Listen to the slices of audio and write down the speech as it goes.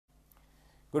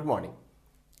Good morning.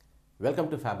 Welcome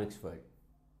to Fabrics World.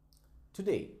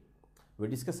 Today, we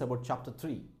discuss about Chapter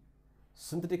 3,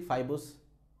 Synthetic Fibers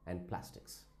and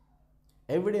Plastics.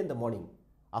 Every day in the morning,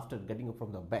 after getting up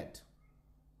from the bed,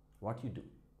 what you do?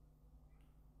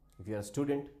 If you are a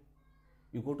student,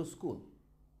 you go to school.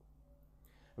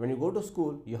 When you go to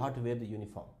school, you have to wear the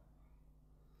uniform.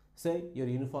 Say your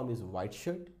uniform is white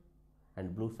shirt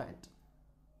and blue pant.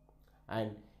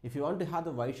 And if you want to have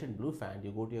the white shirt and blue pant,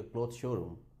 you go to your clothes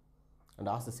showroom and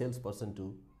ask the salesperson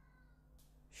to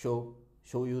show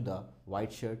you the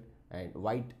white shirt and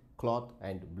white cloth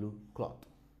and blue cloth.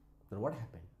 Then what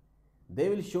happened? They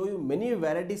will show you many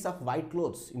varieties of white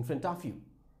clothes in front of you.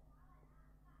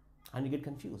 And you get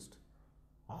confused.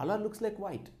 All looks like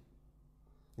white.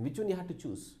 Which one you have to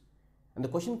choose? And the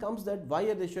question comes that why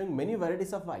are they showing many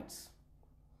varieties of whites?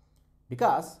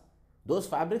 Because those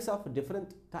fabrics are of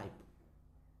different type.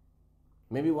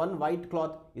 Maybe one white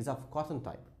cloth is of cotton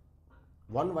type.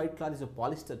 One white cloth is a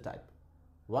polyester type.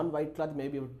 One white cloth may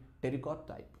be a terracotta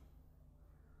type.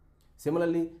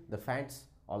 Similarly, the pants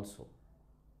also.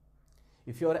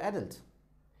 If you are an adult,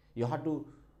 you have to,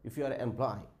 if you are an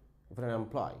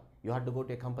employee, you have to go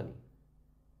to a company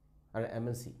or an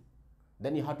MNC.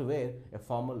 Then you have to wear a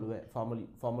formal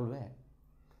wear.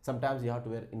 Sometimes you have to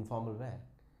wear informal wear.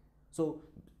 So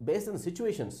based on the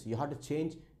situations, you have to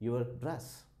change your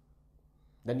dress.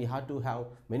 Then you have to have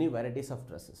many varieties of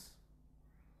dresses.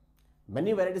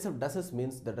 Many varieties of dresses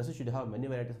means the dresses should have many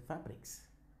varieties of fabrics.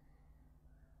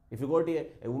 If you go to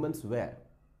a women's wear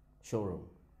showroom,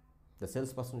 the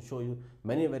salesperson will show you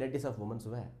many varieties of women's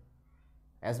wear,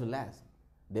 as well as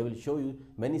they will show you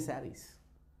many saris,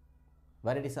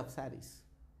 varieties of saris,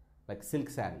 like silk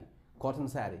sari, cotton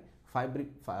sari, fabric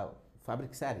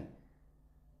sari,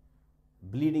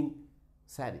 bleeding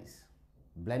saris,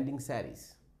 blending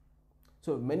saris.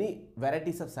 So many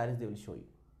varieties of saris they will show you.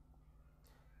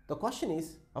 The question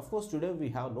is, of course, today we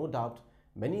have no doubt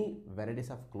many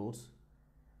varieties of clothes,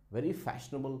 very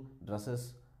fashionable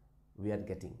dresses we are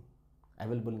getting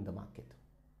available in the market.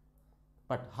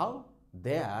 But how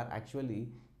they are actually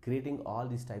creating all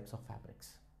these types of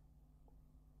fabrics?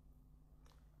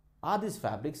 Are these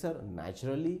fabrics are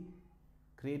naturally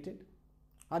created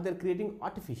or they are creating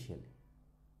artificially?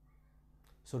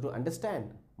 So to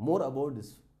understand more about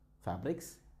these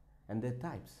fabrics and their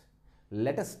types,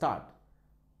 let us start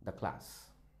the class.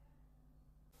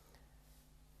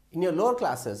 In your lower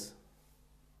classes,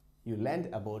 you learned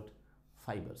about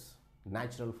fibers,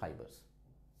 natural fibers.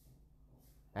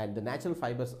 And the natural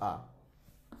fibers are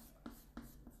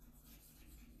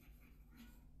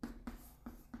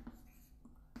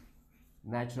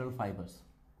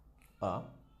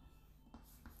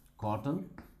cotton,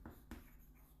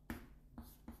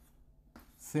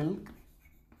 silk,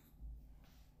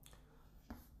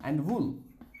 and wool.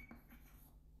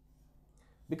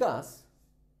 Because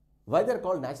why they are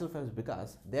called natural fibers?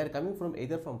 Because they are coming from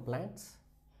either from plants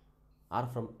or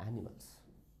from animals.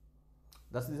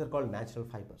 Thus these are called natural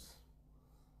fibers.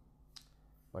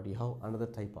 But you have another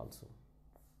type also.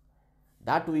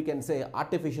 That we can say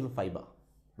artificial fiber,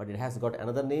 but it has got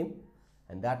another name,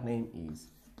 and that name is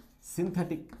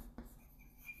synthetic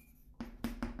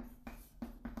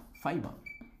fiber.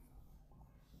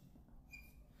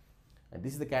 And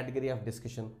this is the category of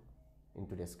discussion in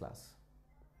today's class.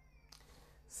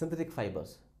 Synthetic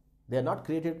fibers, they are not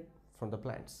created from the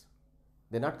plants.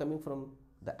 They are not coming from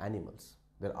the animals.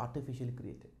 They are artificially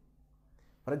created.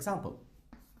 For example,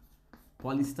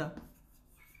 polyester,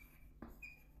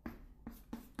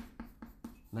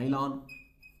 nylon,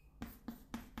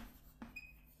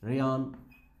 rayon,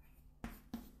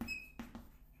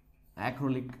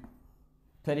 acrylic,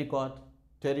 terracotta,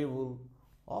 terry wool,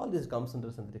 all this comes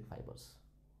under synthetic fibers.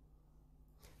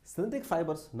 Synthetic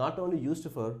fibers not only used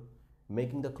for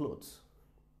making the clothes,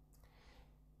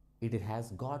 it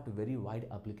has got very wide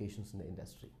applications in the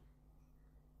industry.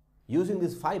 Using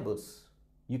these fibers,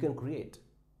 you can create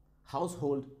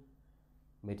household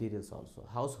materials also,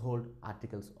 household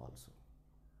articles also.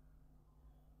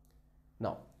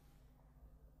 Now,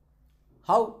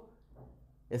 how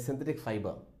a synthetic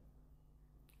fiber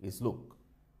is look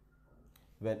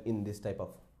when in this type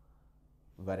of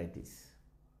varieties?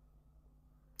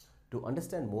 To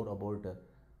understand more about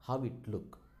how it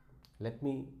look, let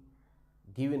me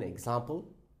give you an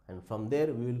example, and from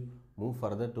there we will move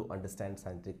further to understand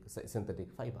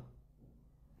synthetic fiber.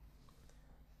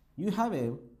 You have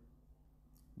a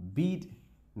bead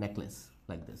necklace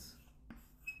like this.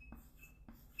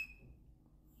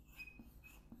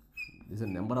 There is a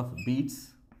number of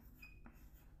beads,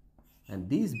 and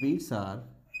these beads are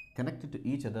connected to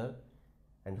each other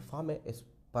and form a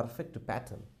perfect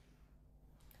pattern.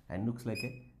 and looks like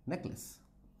a necklace.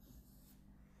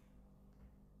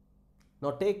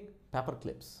 Now take paper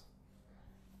clips.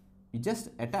 You just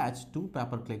attach two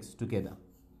paper clips together.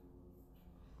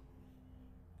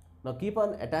 Now keep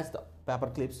on attach the paper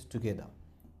clips together.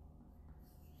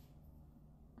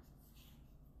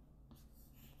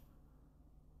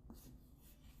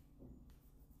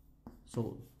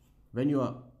 So when you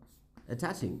are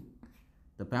attaching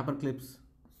the paper clips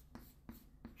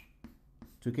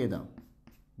together,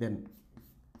 then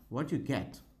what you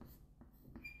get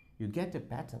a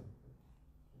pattern.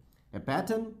 A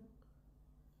pattern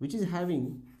which is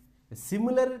having a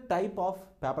similar type of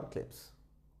paper clips,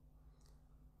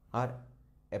 or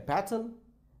a pattern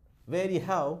where you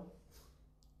have,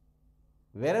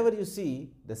 wherever you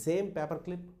see the same paper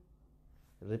clip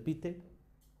repeated,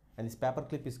 and this paper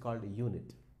clip is called a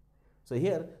unit. So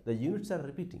here the units are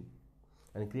repeating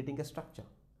and creating a structure.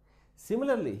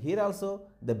 Similarly, here also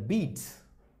the beads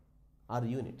are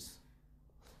units.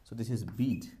 So this is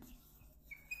bead,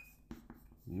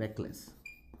 necklace.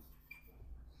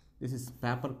 This is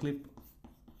paper clip,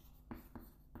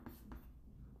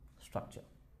 structure.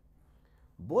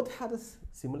 Both have the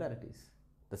similarities.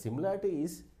 The similarity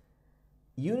is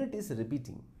unit is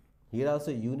repeating. Here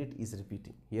also unit is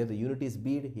repeating. Here the unit is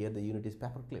bead, here the unit is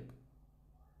paper clip.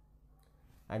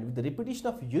 And with the repetition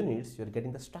of units, you are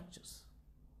getting the structures.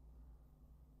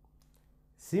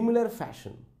 Similar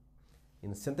fashion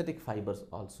in synthetic fibers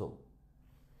also.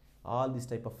 All these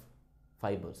type of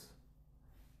fibers,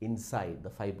 inside the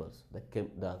fibers,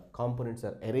 the components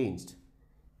are arranged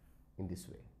in this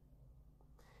way.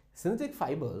 Synthetic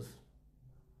fibers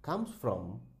comes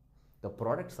from the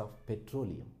products of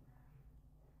petroleum.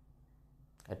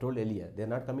 I told earlier, they are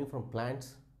not coming from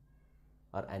plants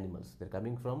or animals. They are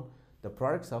coming from the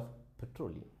products of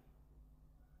petroleum.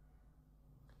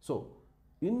 So,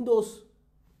 in those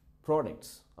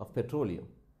products of petroleum,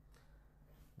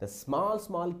 the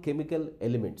small chemical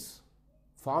elements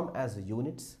form as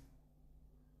units,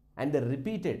 and they are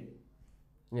repeated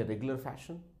in a regular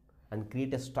fashion and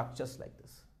create a structures like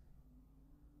this.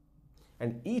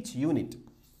 And each unit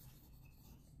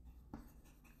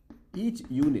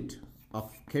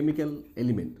of chemical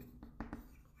element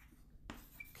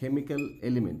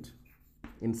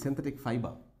in synthetic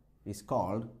fiber is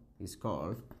called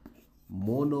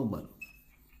monomer.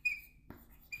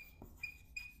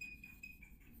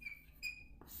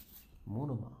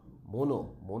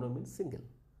 Mono means single.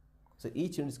 So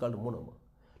each unit is called monomer.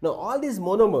 Now all these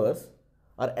monomers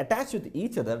are attached with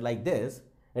each other like this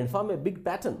and form a big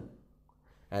pattern,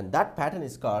 and that pattern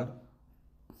is called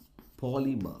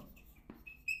polymer.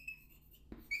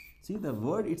 See, the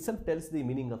word itself tells the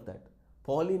meaning of that.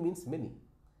 Poly means many.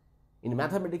 In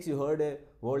mathematics, you heard a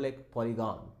word like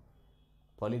polygon.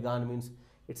 Polygon means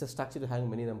it's a structure having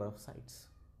many number of sides.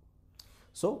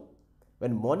 So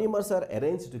when monomers are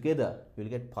arranged together, you will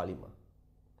get polymer.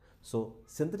 So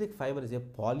synthetic fiber is a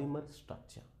polymer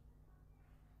structure.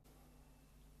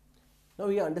 Now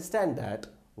we understand that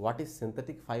what is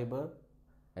synthetic fiber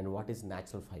and what is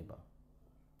natural fiber.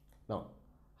 Now,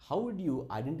 how would you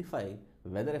identify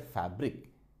whether a fabric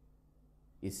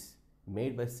is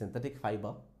made by synthetic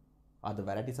fiber, or the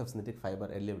varieties of synthetic fiber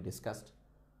earlier discussed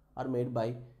are made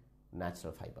by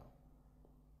natural fiber?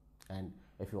 And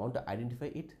if you want to identify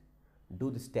it, do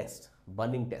this test,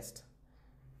 burning test.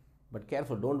 But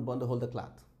careful, don't burn the whole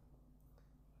cloth.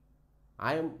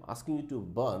 I am asking you to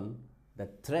burn the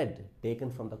thread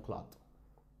taken from the cloth,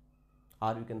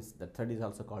 or the thread is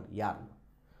also called yarn.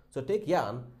 So take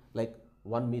yarn, like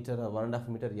 1 meter or 1.5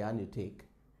 meter yarn you take,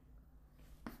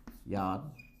 yarn,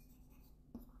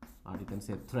 or you can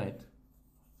say thread,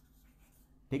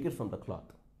 take it from the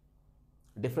cloth.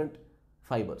 Different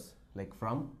fibers, like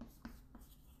from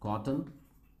cotton,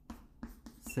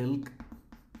 silk,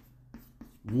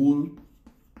 wool,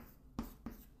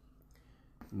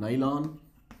 nylon,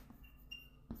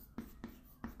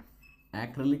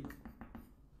 acrylic,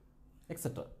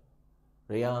 etc.,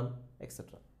 rayon,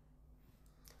 etc.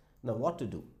 Now what to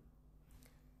do?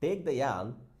 Take the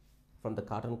yarn from the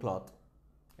cotton cloth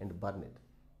and burn it.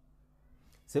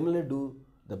 Similarly, do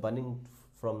the burning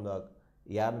from the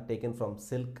yarn taken from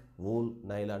silk, wool,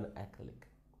 nylon, acrylic.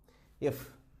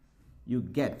 If you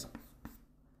get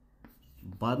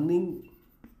burning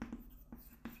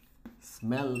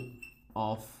smell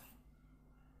of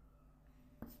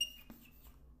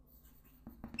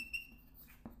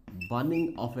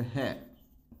burning of hair,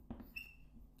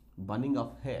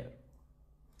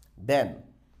 then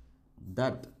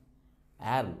that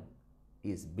yarn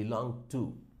is belong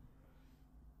to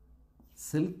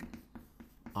silk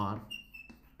or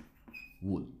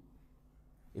wool.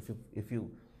 If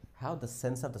you have the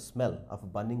sense of the smell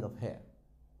of burning of hair.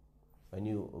 When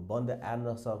you burn the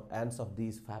ends of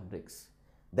these fabrics,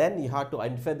 then you have to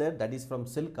identify that is from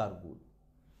silk or wool.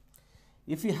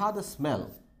 If you have the smell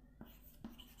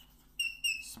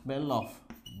of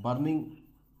burning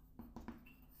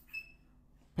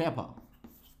paper,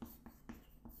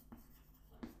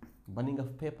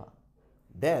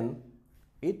 then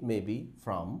it may be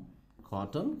from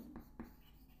cotton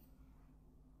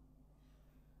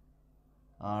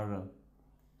or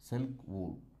silk,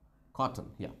 wool, cotton.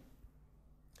 Yeah.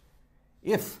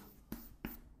 If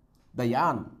the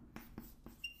yarn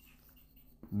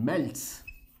melts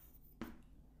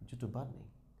due to burning,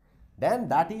 then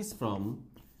that is from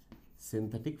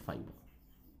synthetic fiber.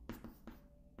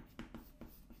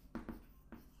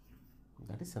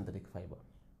 That is synthetic fiber.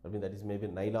 I mean, that is maybe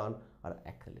nylon or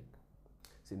acrylic.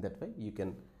 So in that way you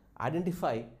can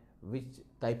identify which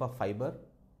type of fiber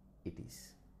it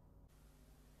is.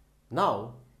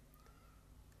 Now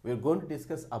we are going to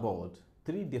discuss about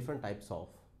 3 different types of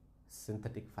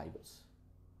synthetic fibers.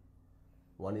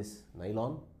 One is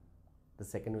nylon, the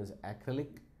second one is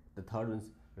acrylic, the third one is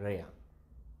rayon.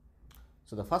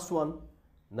 So the first one,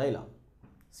 nylon.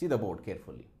 See the board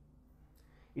carefully.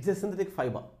 It's a synthetic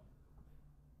fiber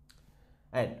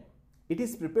and it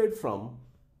is prepared from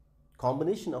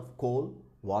combination of coal,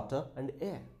 water and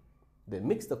air. They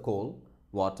mix the coal,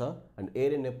 water and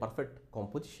air in a perfect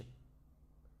composition.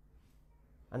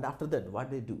 And after that,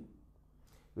 what they do?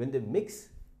 When they mix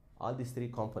all these 3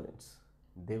 components,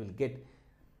 they will get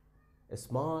a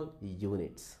small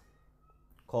units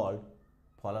called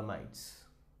polyamides,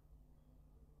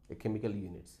 a chemical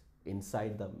units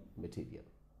inside the material.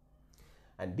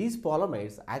 And these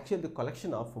polyamides are actually the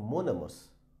collection of monomers,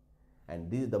 and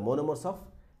these are the monomers of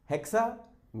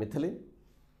hexamethylene,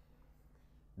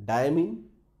 diamine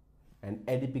and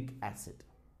adipic acid.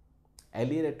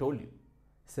 Earlier I told you,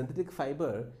 synthetic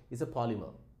fiber is a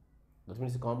polymer. That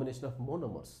means a combination of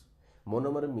monomers.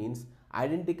 Monomer means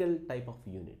identical type of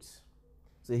units.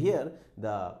 So here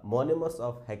the monomers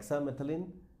of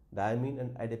hexamethylene, diamine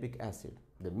and adipic acid,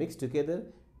 they mix together,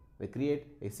 they create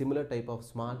a similar type of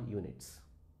small units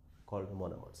called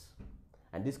monomers.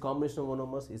 And this combination of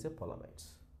monomers is a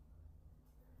polyamides.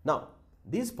 Now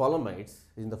these polyamides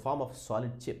is in the form of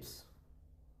solid chips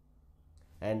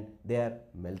and they are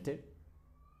melted.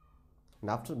 And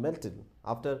after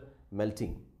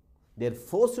melting, they are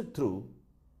forced through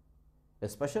a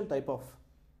special type of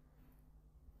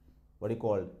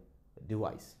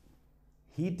device,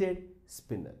 heated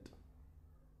spinet.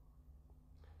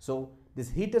 So this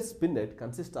heated spinet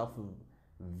consists of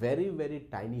very, very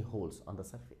tiny holes on the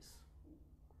surface.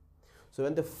 So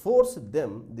when they force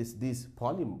these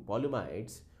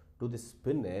polyamides to the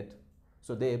spinet,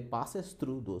 so they passes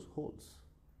through those holes.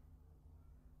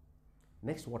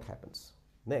 Next, what happens?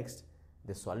 Next,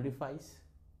 they solidifies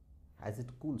as it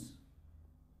cools.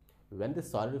 When they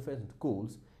solidifies and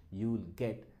cools, you will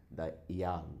get the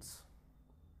yarns.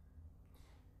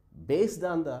 Based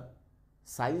on the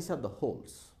sizes of the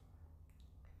holes,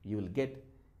 you will get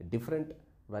different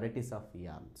varieties of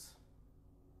yarns.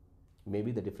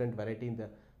 Maybe the different variety in the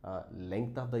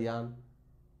length of the yarn,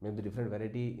 maybe the different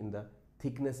variety in the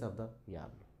thickness of the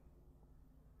yarn.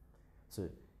 So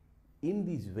in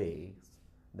these ways,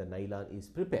 the nylon is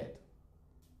prepared.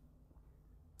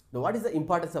 Now what is the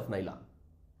importance of nylon?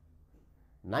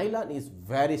 Nylon is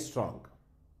very strong,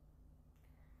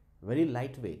 very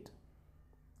lightweight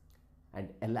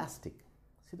and elastic.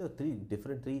 See the three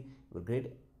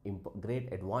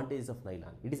great advantages of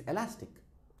nylon. It is elastic.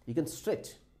 You can stretch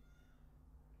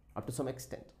up to some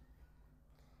extent.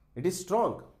 It is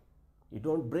strong. It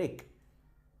won't break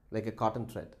like a cotton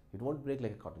thread. It won't break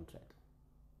like a cotton thread.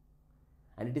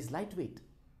 And it is lightweight.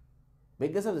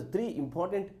 Because of the 3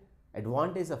 important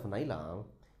advantages of nylon,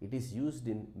 it is used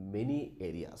in many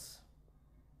areas.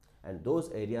 And those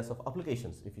areas of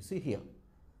applications, if you see here,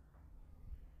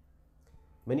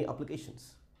 many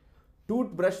applications.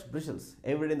 Toothbrush bristles.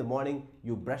 Every day in the morning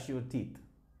you brush your teeth,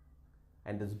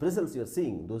 and those bristles you are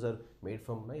seeing, those are made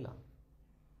from nylon.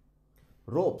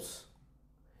 Ropes,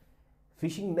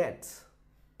 fishing nets,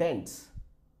 tents.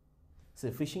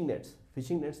 So fishing nets,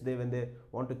 when they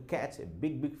want to catch a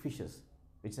big fishes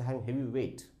which are having heavy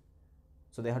weight,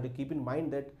 so they have to keep in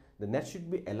mind that the net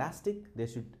should be elastic, they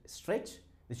should stretch,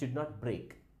 they should not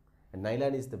break, and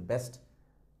nylon is the best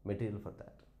material for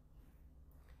that.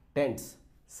 Tents,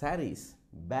 saris,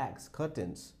 bags,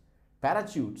 curtains,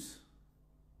 parachutes.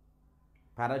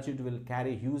 Parachute will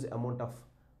carry huge amount of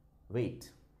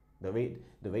weight. The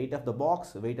weight of the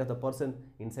box, the weight of the person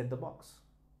inside the box.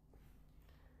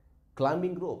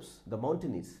 Climbing ropes, the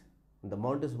mountaineers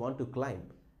want to climb.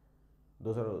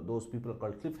 Those people are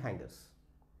called cliffhangers.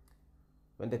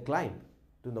 When they climb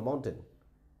to the mountain,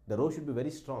 the rope should be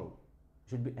very strong,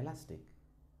 should be elastic,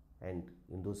 and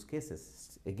in those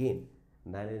cases, again,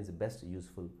 nylon is the best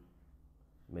useful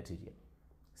material.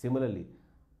 Similarly,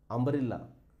 umbrella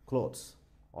clothes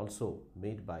also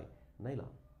made by nylon.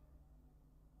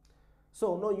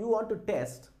 So now you want to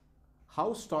test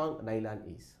how strong nylon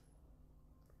is.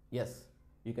 Yes,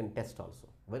 you can test also.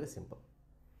 Very simple.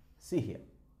 See here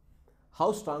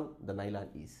how strong the nylon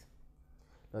is.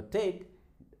 Now take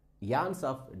yarns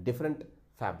of different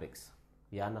fabrics,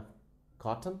 yarn of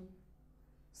cotton,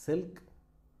 silk,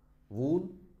 wool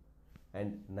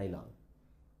and nylon.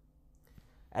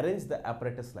 Arrange the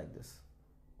apparatus like this.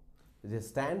 There is a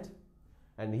stand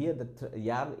and here the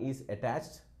yarn is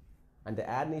attached and the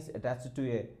yarn is attached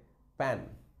to a pan,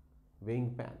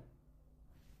 weighing pan.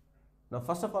 Now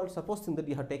first of all, suppose that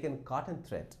you have taken cotton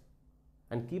thread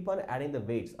and keep on adding the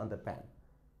weights on the pan.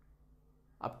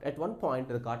 At one point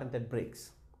the cotton thread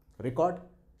breaks. Record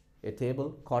a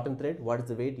table, cotton thread, what is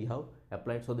the weight you have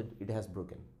applied so that it has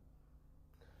broken.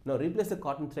 Now replace the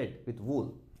cotton thread with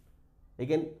wool.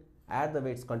 Again add the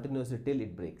weights continuously till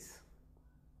it breaks.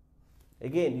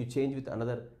 Again you change with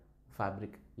another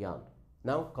fabric yarn.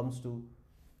 Now comes to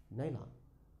nylon.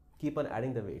 Keep on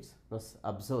adding the weights. Now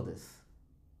observe this.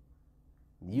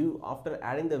 You after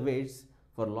adding the weights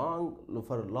for a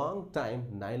long time,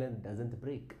 nylon doesn't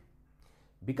break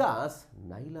because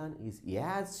nylon is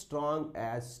as strong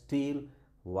as steel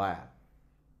wire.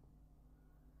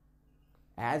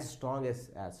 As strong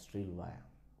as steel wire.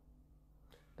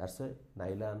 That's why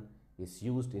nylon is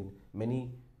used in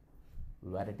many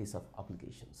varieties of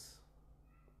applications.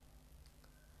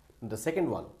 The second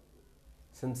one,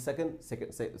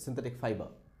 synthetic fiber,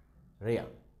 rayon.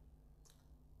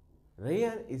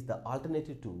 Rayon is the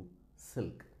alternative to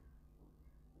silk.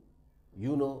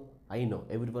 You know, I know,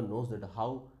 everyone knows that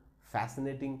how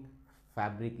fascinating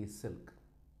fabric is silk.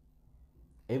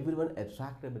 Everyone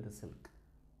attracted by the silk.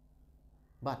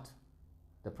 But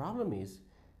the problem is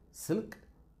silk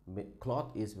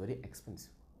cloth is very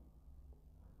expensive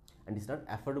and it's not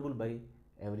affordable by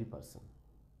every person.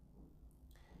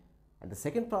 And the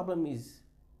second problem is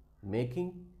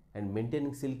making and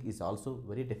maintaining silk is also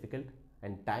very difficult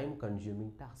and time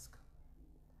consuming task.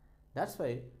 That's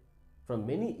why from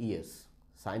many years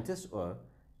scientists were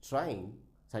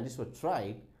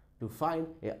tried to find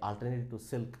an alternative to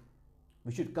silk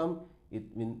which should come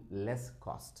in less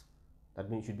cost. That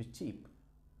means it should be cheap,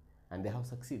 and they have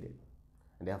succeeded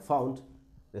and they have found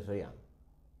this rayon.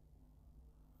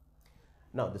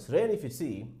 Now this rayon, if you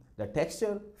see, the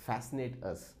texture fascinates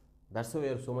us. That's why we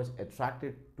are so much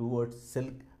attracted towards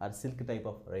silk or silk type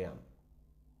of rayon.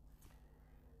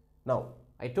 Now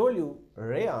I told you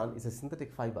rayon is a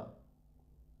synthetic fiber,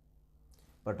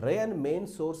 but rayon main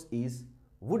source is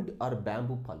wood or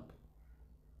bamboo pulp.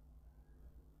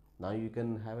 Now you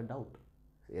can have a doubt.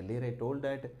 Earlier I told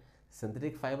that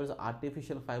synthetic fibers,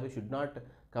 artificial fibers should not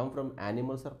come from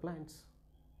animals or plants,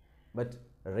 but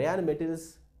rayon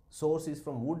materials source is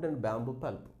from wood and bamboo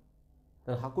pulp.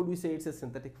 Then how could we say it's a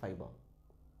synthetic fiber?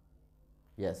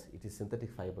 Yes, it is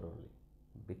synthetic fiber only,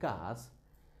 because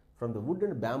from the wood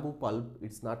and bamboo pulp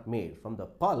it's not made. From the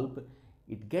pulp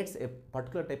it gets a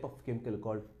particular type of chemical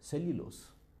called cellulose,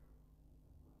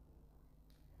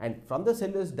 and from the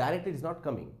cellulose directly it is not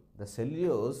coming. The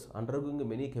cellulose undergoing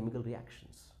many chemical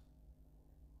reactions,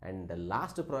 and the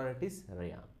last product is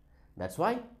rayon. That's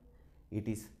why it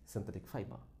is synthetic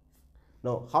fiber.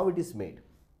 Now how it is made?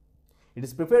 It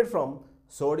is prepared from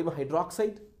sodium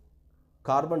hydroxide,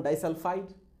 carbon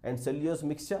disulfide and cellulose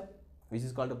mixture, which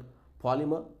is called a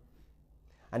polymer,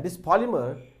 and this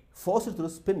polymer forced through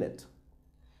spinet,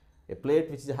 a plate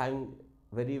which is having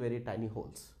very tiny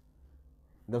holes.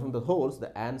 Then from the holes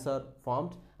the ants are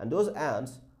formed, and those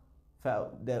ants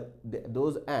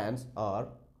are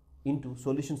into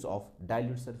solutions of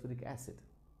dilute sulfuric acid,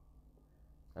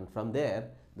 and from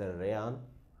there the rayon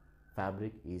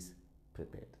fabric is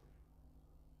prepared.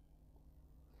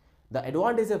 The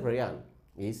advantage of rayon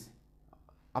is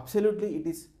absolutely it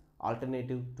is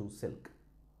alternative to silk,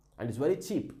 and it's very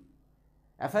cheap,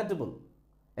 affordable.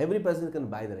 Every person can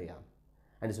buy the rayon,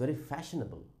 and it's very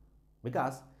fashionable,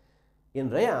 because in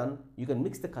rayon you can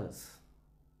mix the colors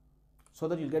so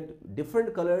that you get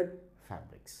different colored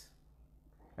fabrics.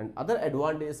 And other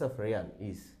advantages of rayon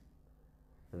is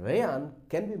rayon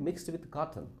can be mixed with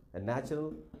cotton, a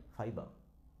natural fiber,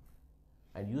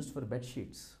 and used for bed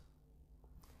sheets.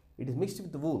 It is mixed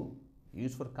with wool,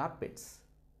 used for carpets,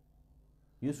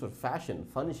 used for fashion,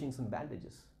 furnishings and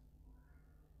bandages.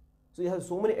 So you have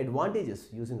so many advantages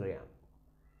using rayon.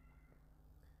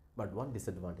 But one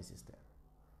disadvantage is there.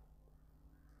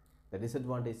 the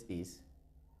disadvantage is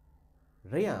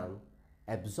rayon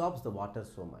absorbs the water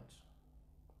so much.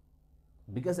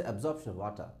 Because of absorption of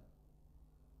water,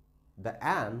 the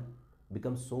yarn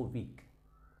becomes so weak,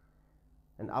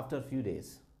 and after a few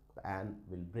days the yarn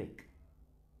will break.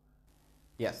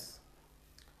 Yes,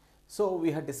 so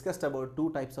we had discussed about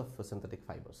two types of synthetic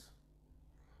fibers,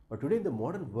 but today in the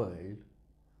modern world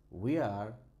we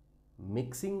are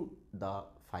mixing the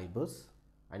fibers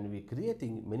and we are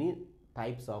creating many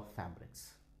types of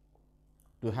fabrics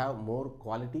to have more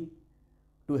quality,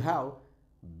 to have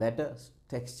better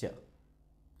texture,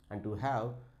 and to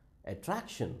have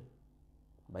attraction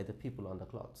by the people on the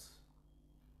clothes.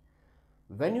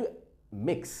 When you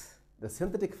mix the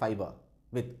synthetic fiber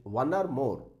with one or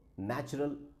more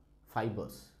natural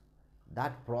fibers,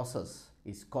 that process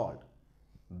is called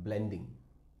blending.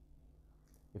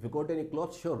 If you go to any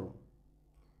cloth showroom,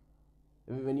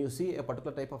 when you see a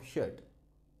particular type of shirt,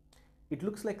 it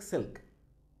looks like silk,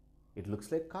 it looks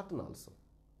like cotton also.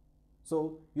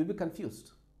 So you'll be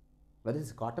confused whether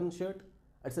it's a cotton shirt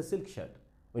or it's a silk shirt.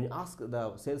 When you ask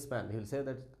the salesman, he will say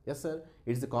that, yes sir,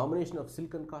 it's a combination of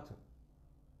silk and cotton.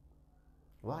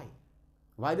 Why?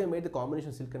 Why they made the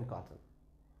combination silk and cotton?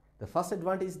 The first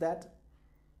advantage is that,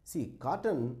 see,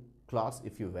 cotton cloths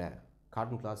if you wear,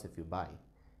 cotton cloths if you buy,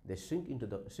 they shrink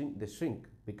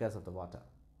because of the water.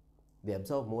 They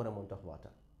absorb more amount of water,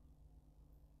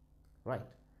 right?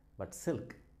 But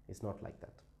silk is not like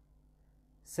that.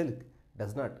 Silk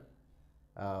does not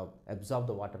absorb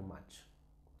the water much.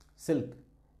 Silk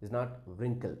is not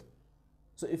wrinkled.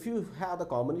 So if you have the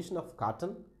combination of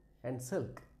cotton and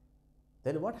silk,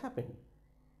 then what happened?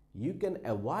 You can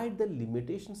avoid the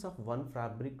limitations of one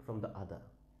fabric from the other.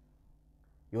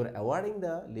 You are avoiding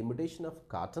the limitation of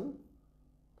cotton,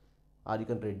 or you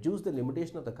can reduce the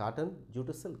limitation of the cotton due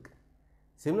to silk.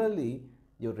 Similarly,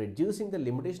 you are reducing the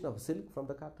limitation of silk from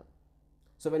the cotton.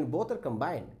 So when both are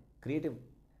combined, create a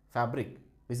fabric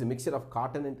which is a mixture of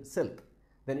cotton and silk,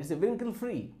 then it's a wrinkle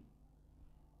free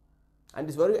and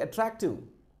it's very attractive.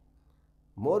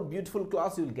 More beautiful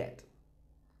clothes you will get.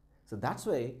 So that's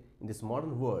why in this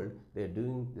modern world they are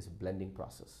doing this blending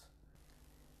process.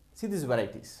 See these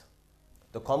varieties,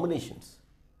 the combinations: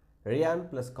 rayon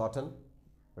plus cotton,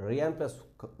 rayon plus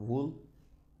wool,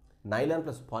 nylon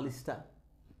plus polyester,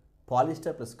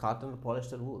 polyester plus cotton,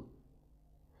 polyester wool.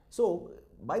 So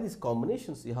by these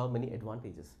combinations you have many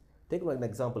advantages. Take an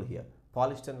example here,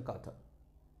 polyester and cotton.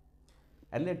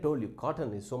 Earlier I told you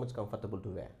cotton is so much comfortable to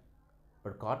wear,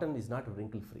 but cotton is not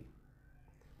wrinkle free,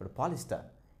 but polyester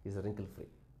is wrinkle free.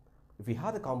 If you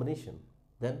have the combination,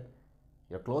 then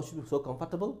your clothes should be so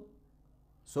comfortable,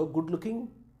 so good looking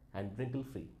and wrinkle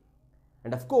free.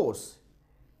 And of course,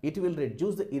 it will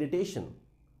reduce the irritation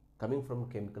coming from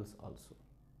chemicals also.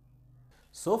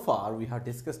 So far we have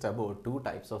discussed about two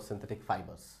types of synthetic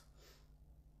fibers,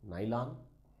 nylon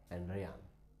and rayon.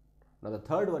 Now the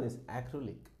third one is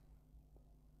acrylic.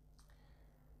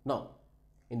 Now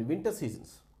in winter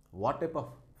seasons, what type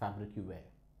of fabric you wear?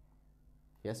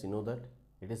 Yes, you know that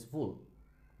it is wool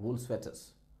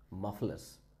sweaters,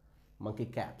 mufflers, monkey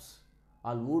caps,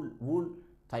 all wool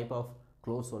type of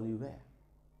clothes only you wear.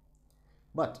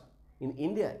 But in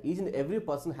India, each and every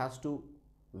person has to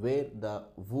wear the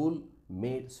wool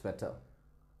made sweater.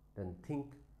 Then think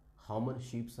how many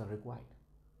sheep are required,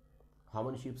 how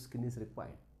many sheep skin is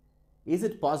required. Is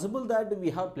it possible that we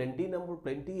have plenty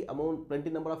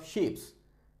number of sheep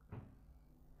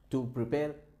to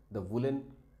prepare the woolen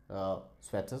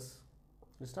sweaters?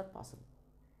 It's not possible.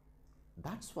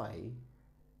 That's why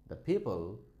the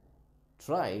people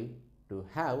try to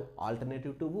have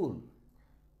alternative to wool.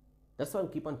 That's why I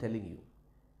keep on telling you,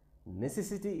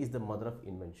 necessity is the mother of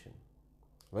invention.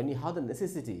 When you have the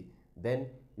necessity, then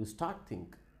you start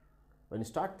think. When you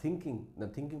start thinking, the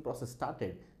thinking process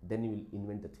started, then you will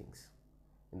invent the things.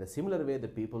 In the similar way, the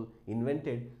people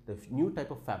invented the new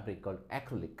type of fabric called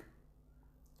acrylic,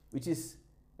 which is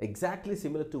exactly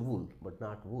similar to wool, but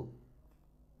not wool.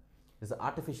 It's an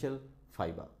artificial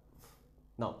fiber.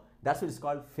 Now, that's what is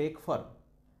called fake fur.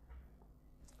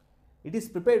 It is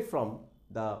prepared from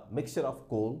the mixture of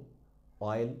coal,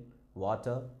 oil,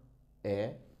 water,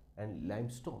 air, and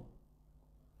limestone.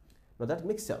 Now, that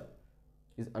mixture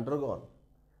is undergone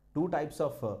two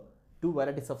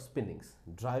varieties of spinnings,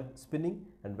 dry spinning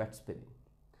and wet spinning.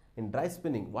 In dry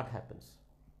spinning, what happens?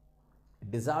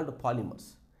 Dissolved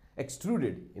polymers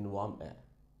extruded in warm air.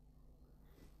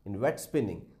 In wet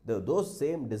spinning, those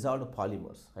same dissolved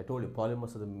polymers, I told you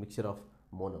polymers are the mixture of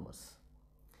monomers.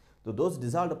 So those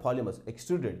dissolved polymers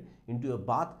extruded into a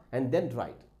bath and then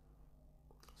dried.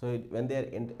 So when they are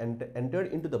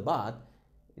entered into the bath,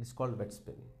 it is called wet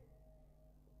spinning.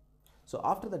 So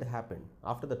after that happened,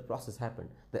 after that process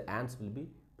happened, the ants will be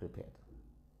prepared.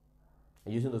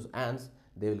 And using those ants,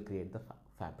 they will create the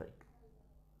fabric.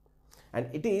 And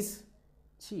it is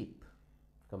cheap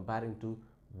comparing to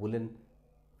woolen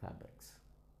fabrics.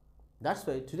 That's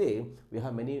why today we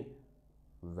have many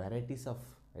varieties of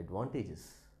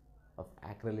advantages of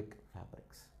acrylic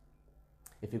fabrics.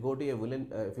 If you go to a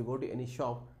woolen, if you go to any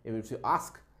shop, if you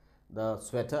ask the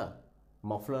sweater,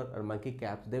 muffler or monkey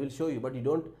caps, they will show you, but you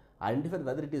don't identify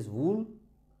whether it is wool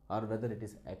or whether it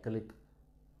is acrylic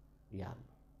yarn.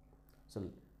 So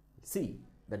see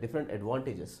the different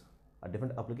advantages or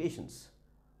different applications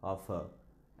of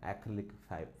acrylic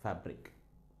fabric.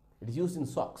 It is used in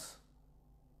socks,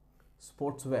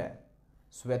 sportswear,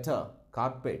 sweater,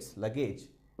 carpets, luggage,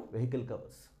 vehicle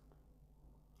covers.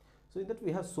 So in that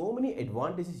we have so many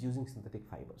advantages using synthetic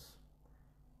fibers.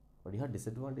 But you have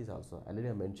disadvantages also. Already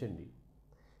I mentioned it.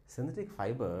 Synthetic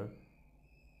fiber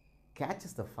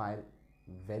catches the fire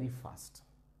very fast.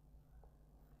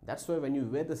 That's why when you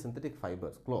wear the synthetic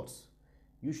fibers clothes,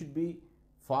 you should be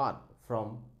far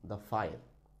from the fire.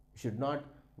 You should not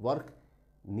work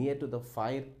near to the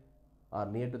fire or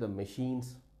near to the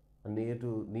machines or near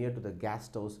to the gas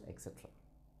stoves, etc.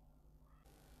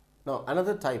 Now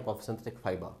another type of synthetic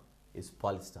fiber is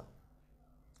polyester.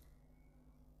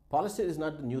 Polyester is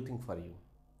not the new thing for you.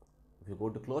 If you go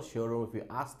to clothes showroom, if you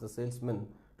ask the salesman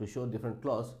to show different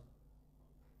clothes,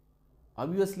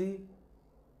 obviously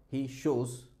he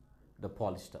shows the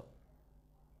polyester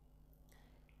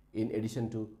in addition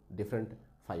to different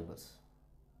fibers.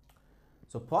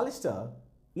 So polyester,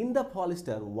 in the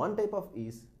polyester, one type of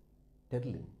is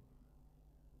terylene.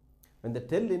 When the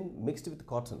terylene mixed with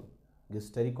cotton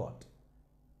gives terrycot.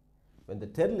 When the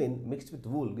terylene mixed with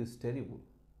wool gives terrywool.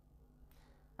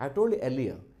 I told you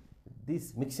earlier,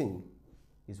 this mixing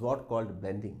is what called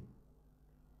blending.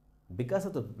 Because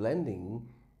of the blending,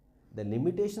 the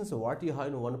limitations of what you have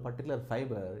in one particular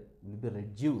fiber will be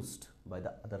reduced by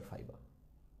the other fiber.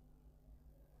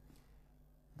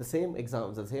 The same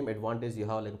example, the same advantage you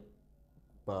have like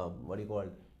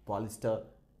polyester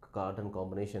cotton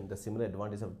combination. The similar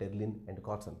advantage of terylene and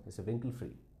cotton is a wrinkle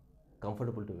free,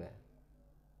 comfortable to wear.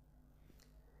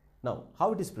 Now,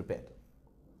 how it is prepared?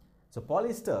 So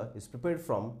polyester is prepared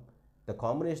from the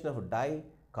combination of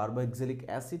dicarboxylic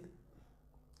acid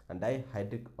and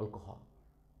dihydric alcohol.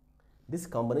 This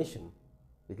combination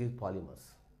will give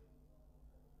polymers,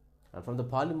 and from the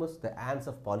polymers the ants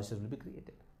of polyester will be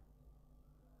created.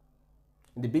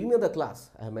 In the beginning of the class,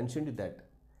 I have mentioned it that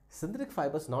synthetic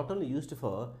fibers not only used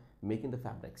for making the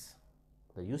fabrics,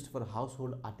 they are used for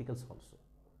household articles also.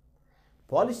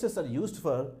 Polyesters are used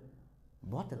for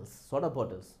bottles, soda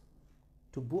bottles,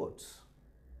 to boats.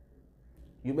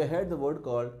 You may heard the word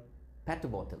called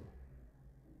PET bottle.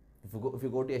 If you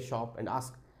go to a shop and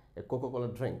ask a Coca-Cola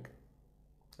drink,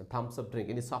 a thumbs up drink,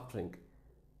 any soft drink,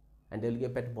 and they will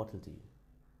give a PET bottle to you.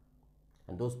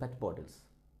 And those PET bottles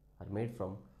are made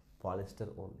from polyester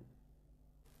only.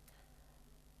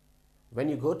 When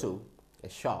you go to a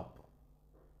shop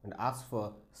and ask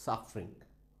for soft drink,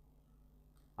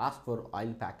 ask for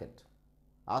oil packet,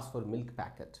 ask for milk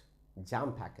packet,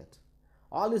 jam packet,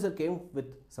 all these came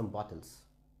with some bottles,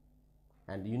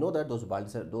 and you know that those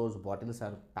bottles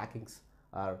are packings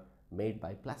are made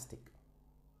by plastic.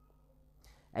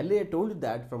 Earlier I told you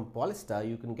that from polyester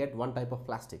you can get one type of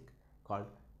plastic called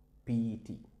PET.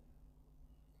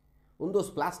 In those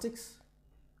plastics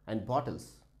and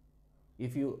bottles,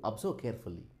 if you observe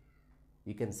carefully,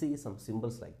 you can see some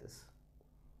symbols like this.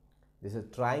 These are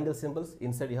triangle symbols.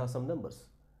 Inside you have some numbers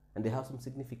and they have some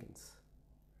significance.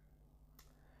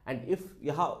 And if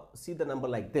you see the number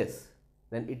like this,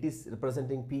 then it is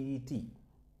representing PET.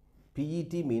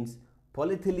 PET means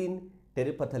polyethylene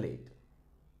terephthalate.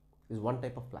 Is one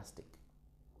type of plastic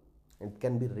and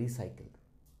can be recycled.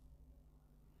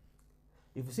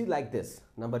 If you see like this,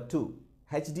 number 2,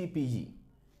 HDPE,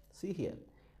 see here,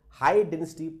 high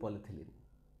density polyethylene.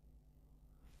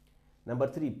 Number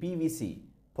 3, PVC,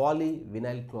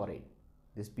 polyvinyl chloride.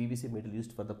 This PVC metal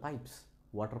used for the pipes,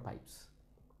 water pipes.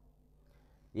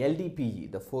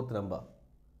 LDPE, the 4th number,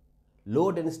 low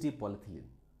density polyethylene.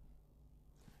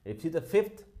 If you see the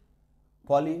 5th,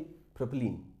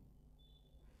 polypropylene.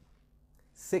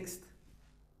 6th,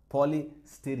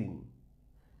 polystyrene,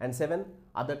 and 7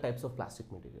 other types of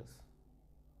plastic materials.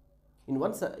 In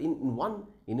one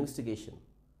investigation,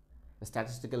 a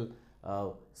statistical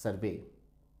survey,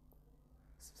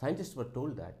 scientists were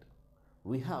told that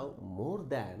we have more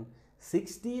than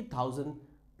 60,000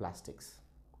 plastics,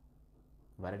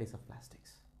 varieties of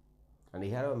plastics, and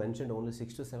here I have mentioned only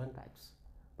 6 to 7 types,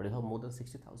 but you have more than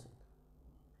 60,000.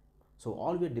 So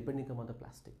all we are depending upon the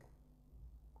plastic.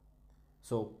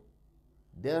 So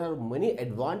there are many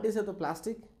advantages of the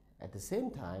plastic. At the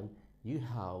same time, you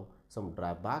have some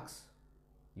drawbacks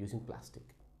using plastic,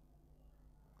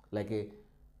 like a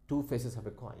two faces of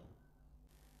a coin.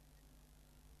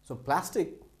 So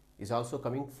plastic is also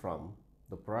coming from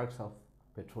the products of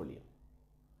petroleum.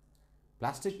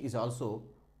 Plastic is also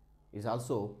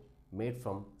made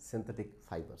from synthetic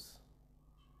fibers.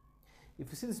 If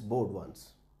you see this board once,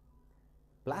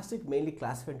 plastic mainly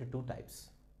classified into two types: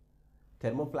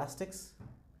 thermoplastics,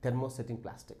 thermosetting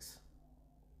plastics.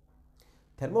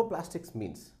 Thermoplastics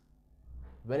means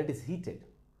when it is heated,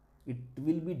 it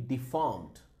will be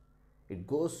deformed. It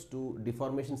goes to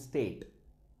deformation state.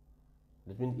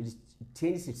 That means it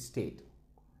changes its state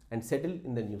and settle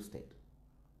in the new state.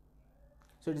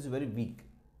 So it is very weak.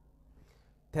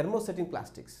 Thermosetting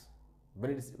plastics,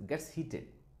 when it gets heated,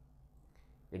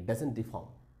 it doesn't deform.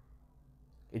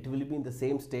 It will be in the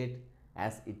same state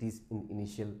as it is in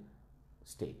initial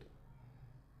state.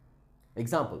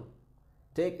 Example,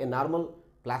 take a normal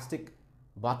plastic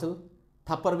bottle,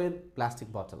 Tupperware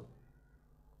plastic bottle.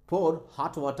 Pour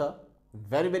hot water,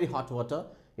 very hot water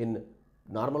in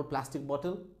normal plastic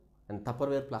bottle and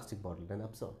Tupperware plastic bottle. Then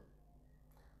observe.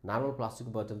 Normal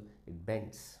plastic bottle, it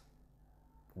bends,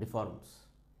 deforms.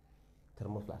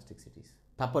 Thermoplastics it is.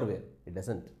 Tupperware, it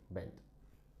doesn't bend.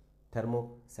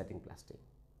 Thermosetting plastic.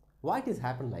 Why it is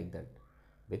happened like that?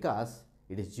 Because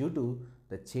it is due to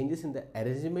the changes in the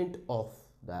arrangement of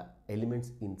the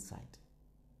elements inside.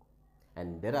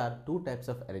 And there are two types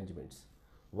of arrangements.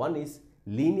 One is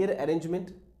linear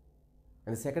arrangement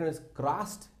and the second is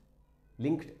crossed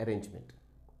linked arrangement.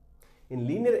 In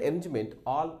linear arrangement,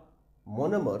 all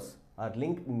monomers are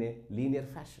linked in a linear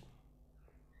fashion.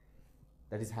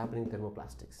 That is happening in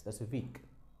thermoplastics. That's weak.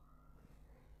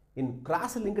 In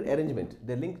cross-linked arrangement,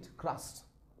 they are linked crossed.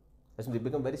 That's when they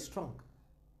become very strong.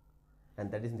 And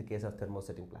that is in the case of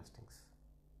thermosetting plastics.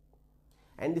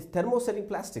 And these thermosetting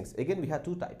plastics, again we have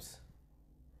two types: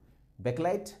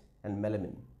 bakelite and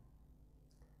melamine.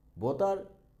 Both are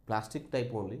plastic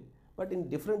type only, but in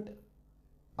different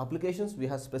applications we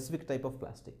have specific type of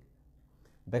plastic.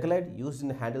 Bakelite used in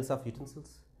the handles of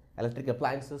utensils, electric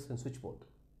appliances and switchboard.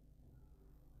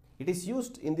 It is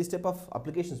used in this type of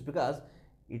applications because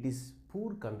it is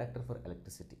poor conductor for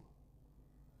electricity.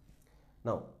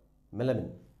 Now,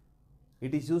 melamine.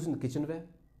 It is used in kitchenware,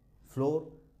 floor,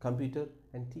 computer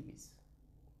and TVs.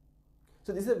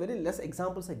 So these are very less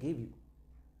examples I gave you.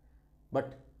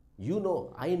 But you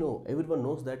know, I know, everyone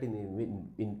knows that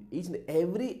in each and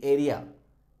every area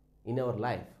in our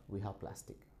life we have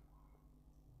plastic.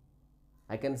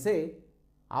 I can say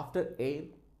after air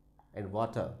and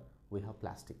water we have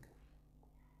plastic.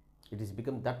 It has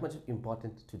become that much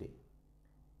important today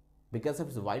because of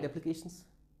its wide applications,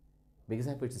 because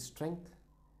of its strength,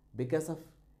 because of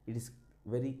it is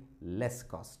very less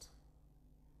cost.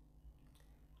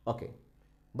 Okay,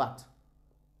 but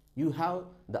you have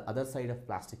the other side of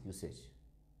plastic usage.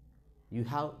 You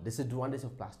have disadvantage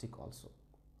of plastic also.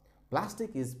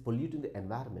 Plastic is polluting the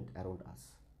environment around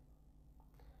us.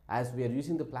 As we are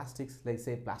using the plastics, like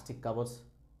say plastic covers,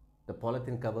 the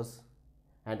polythene covers,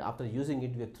 and after using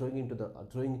it we are throwing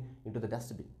into the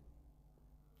dustbin.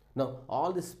 Now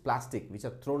all this plastic which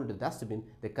are thrown into the dustbin,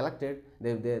 they collected,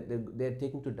 they are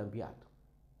taken to dump yard.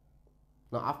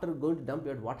 Now after going to dump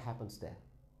yard, what happens there?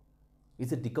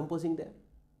 Is it decomposing there?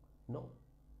 No.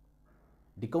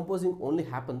 Decomposing only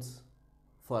happens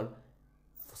for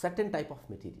certain type of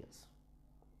materials,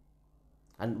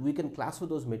 and we can classify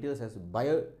those materials as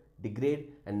biodegrade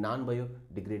and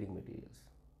non-biodegrading materials.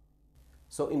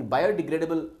 So in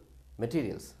biodegradable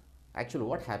materials, actually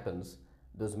what happens,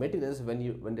 those materials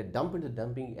when they dump into the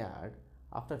dumping yard,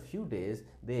 after a few days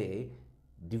they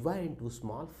divide into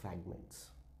small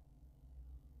fragments,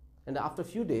 and after a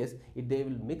few days they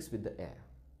will mix with the air.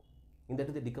 In that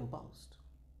way they decomposed.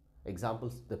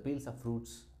 Examples: the peels of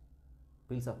fruits,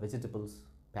 peels of vegetables,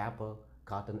 paper,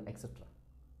 cotton, etc.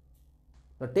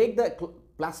 Now take the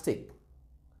plastic.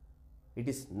 It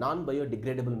is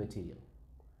non-biodegradable material.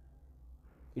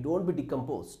 It won't be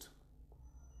decomposed,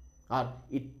 or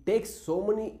it takes so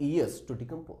many years to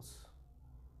decompose.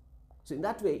 So in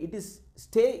that way it is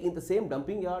stay in the same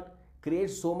dumping yard,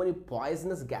 creates so many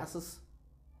poisonous gases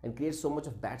and creates so much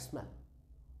of bad smell.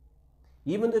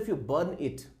 Even though if you burn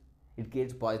it, it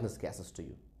creates poisonous gases to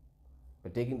you.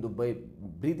 By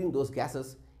breathing those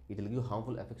gases, it will give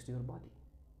harmful effects to your body.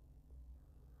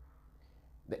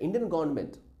 The Indian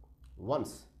government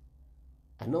once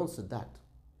announced that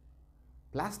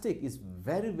plastic is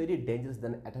very dangerous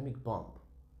than atomic bomb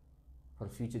for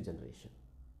future generation.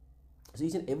 So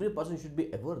each and every person should be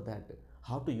aware that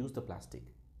how to use the plastic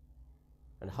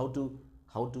and how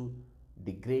how to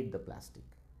degrade the plastic.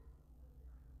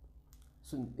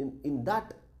 So in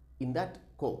that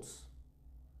course,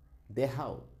 they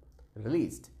have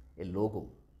released a logo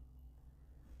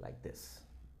like this.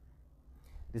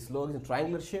 This logo is in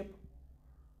triangular shape.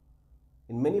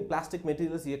 In many plastic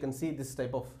materials, you can see this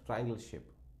type of triangular shape.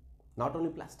 Not only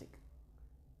plastic,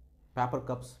 paper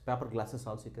cups, paper glasses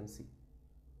also you can see.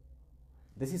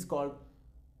 This is called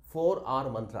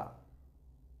 4R mantra.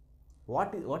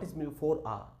 What is mean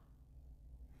 4R?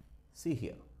 See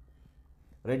here.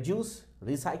 Reduce,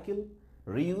 recycle,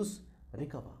 reuse,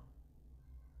 recover.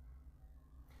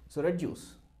 So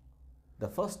reduce. The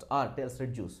first R tells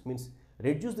reduce, means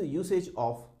reduce the usage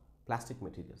of plastic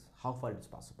materials. How far it is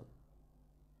possible?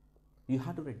 You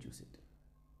have to reduce it.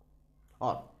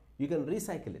 Or you can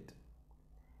recycle it.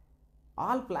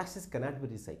 All plastics cannot be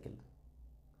recycled.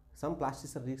 Some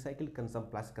plastics are recycled, some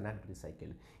plastics cannot be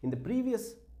recycled. In the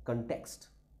previous context,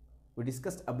 we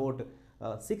discussed about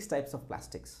 6 types of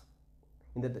plastics.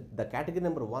 In the category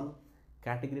number 1,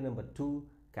 category number 2,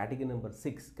 category number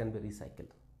 6 can be recycled.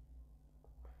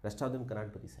 Rest of them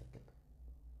cannot be recycled.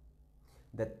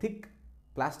 The thick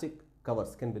plastic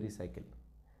covers can be recycled.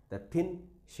 The thin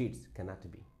sheets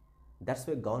cannot be. That's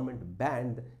why government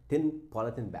banned thin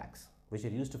polythene bags, which are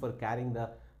used for carrying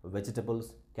the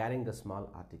vegetables, carrying the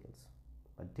small articles.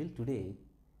 But till today,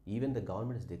 even the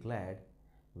government has declared,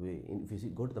 if you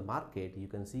go to the market, you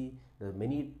can see there are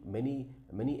many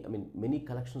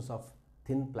collections of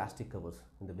thin plastic covers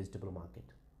in the vegetable market.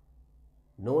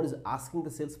 No one is asking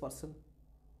the salesperson.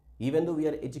 Even though we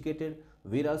are educated,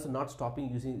 we are also not stopping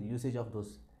usage of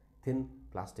those thin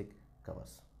plastic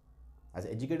covers. As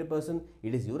an educated person,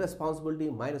 it is your responsibility,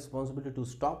 my responsibility to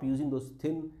stop using those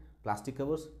thin plastic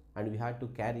covers, and we had to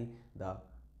carry the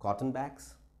cotton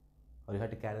bags, or you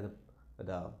had to carry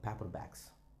the paper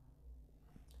bags.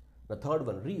 The third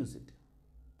one, reuse it.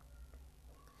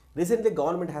 Recently,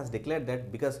 government has declared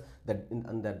that because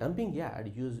in the dumping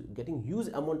yard getting huge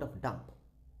amount of dump,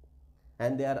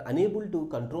 and they are unable to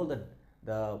control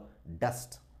the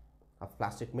dust of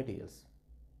plastic materials.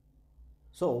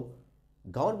 So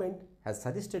government has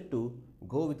suggested to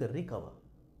go with a recover.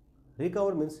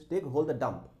 Recover means take hold the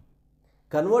dump,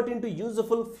 convert into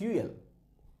useful fuel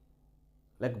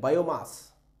like biomass,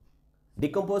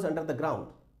 decompose under the ground.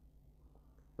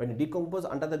 When it decomposes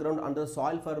under the ground, under the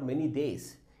soil for many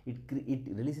days, it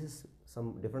releases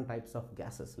some different types of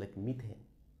gases like methane.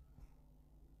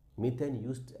 Methane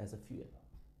used as a fuel.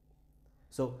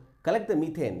 So collect the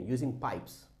methane using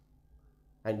pipes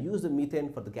and use the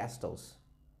methane for the gas stoves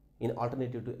in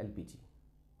alternative to LPG.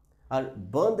 Or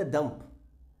burn the dump,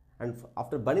 and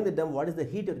after burning the dump, what is the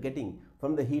heat you are getting?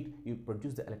 From the heat, you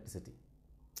produce the electricity.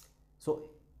 So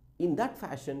in that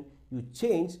fashion, you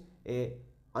change a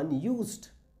unused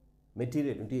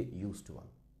material into a used one.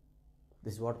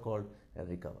 This is what called a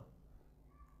recover.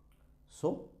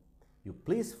 So you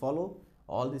please follow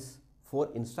all these 4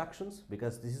 instructions,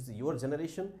 because this is your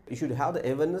generation. You should have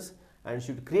the awareness and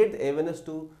should create the awareness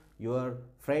to your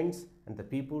friends and the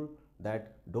people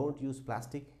that don't use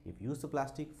plastic. If you use the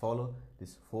plastic, follow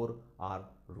these 4R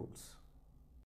rules.